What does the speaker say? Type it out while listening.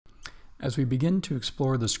As we begin to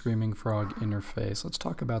explore the Screaming Frog interface, let's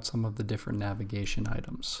talk about some of the different navigation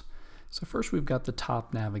items. So first we've got the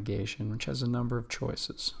top navigation, which has a number of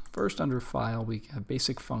choices. First, under File, we have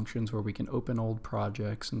basic functions where we can open old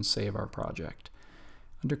projects and save our project.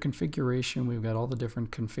 Under Configuration, we've got all the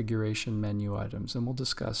different configuration menu items, and we'll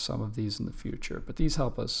discuss some of these in the future, but these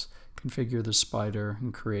help us configure the spider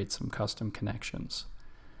and create some custom connections.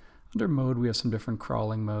 Under Mode, we have some different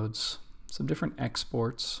crawling modes, some different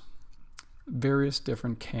exports, various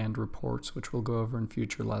different canned reports, which we'll go over in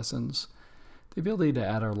future lessons, the ability to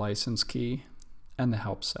add our license key, and the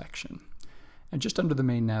help section. And just under the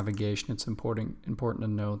main navigation, it's important to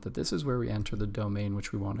note that this is where we enter the domain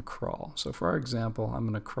which we want to crawl. So for our example, I'm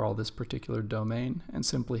going to crawl this particular domain and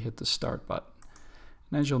simply hit the Start button.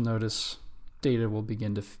 And as you'll notice, data will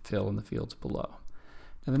begin to fill in the fields below.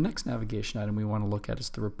 Now the next navigation item we want to look at is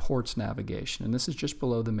the Reports navigation, and this is just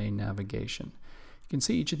below the main navigation. You can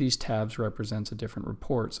see each of these tabs represents a different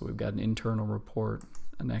report. So we've got an internal report,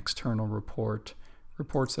 an external report,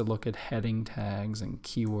 reports that look at heading tags and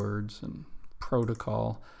keywords and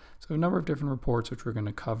protocol. So a number of different reports which we're going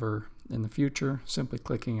to cover in the future. Simply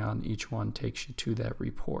clicking on each one takes you to that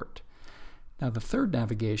report. Now the third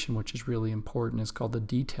navigation, which is really important, is called the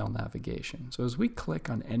Detail navigation. So as we click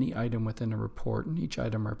on any item within a report, and each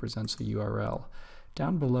item represents a URL,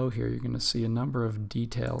 down below here you're going to see a number of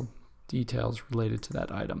details related to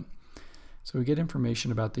that item. So we get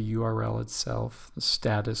information about the URL itself, the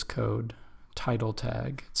status code, title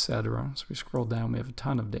tag, etc. So we scroll down, we have a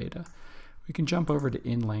ton of data. We can jump over to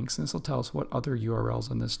In Links, and this will tell us what other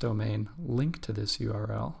URLs in this domain link to this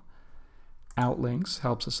URL. Outlinks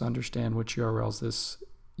helps us understand which URLs this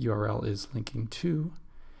URL is linking to.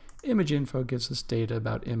 Image info gives us data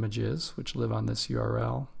about images which live on this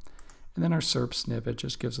URL. And then our SERP snippet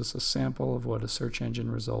just gives us a sample of what a search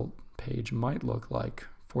engine result page might look like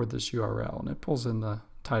for this URL. And it pulls in the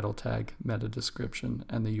title tag, meta description,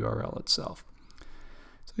 and the URL itself.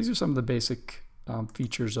 So these are some of the basic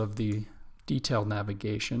features of the detailed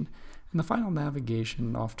navigation. And the final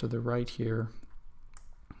navigation off to the right here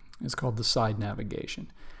is called the side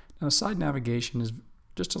navigation. Now side navigation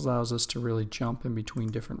just allows us to really jump in between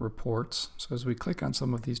different reports. So as we click on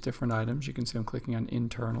some of these different items, you can see I'm clicking on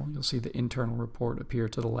internal. You'll see the internal report appear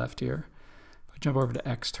to the left here. If I jump over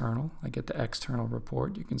to external, I get the external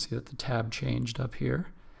report. You can see that the tab changed up here.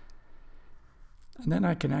 And then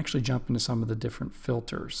I can actually jump into some of the different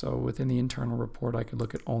filters. So within the internal report, I could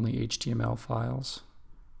look at only HTML files,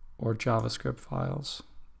 or JavaScript files,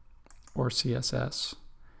 or CSS,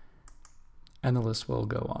 and the list will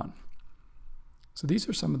go on. So these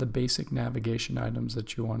are some of the basic navigation items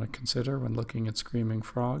that you want to consider when looking at Screaming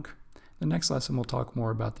Frog. The next lesson we'll talk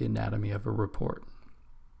more about the anatomy of a report.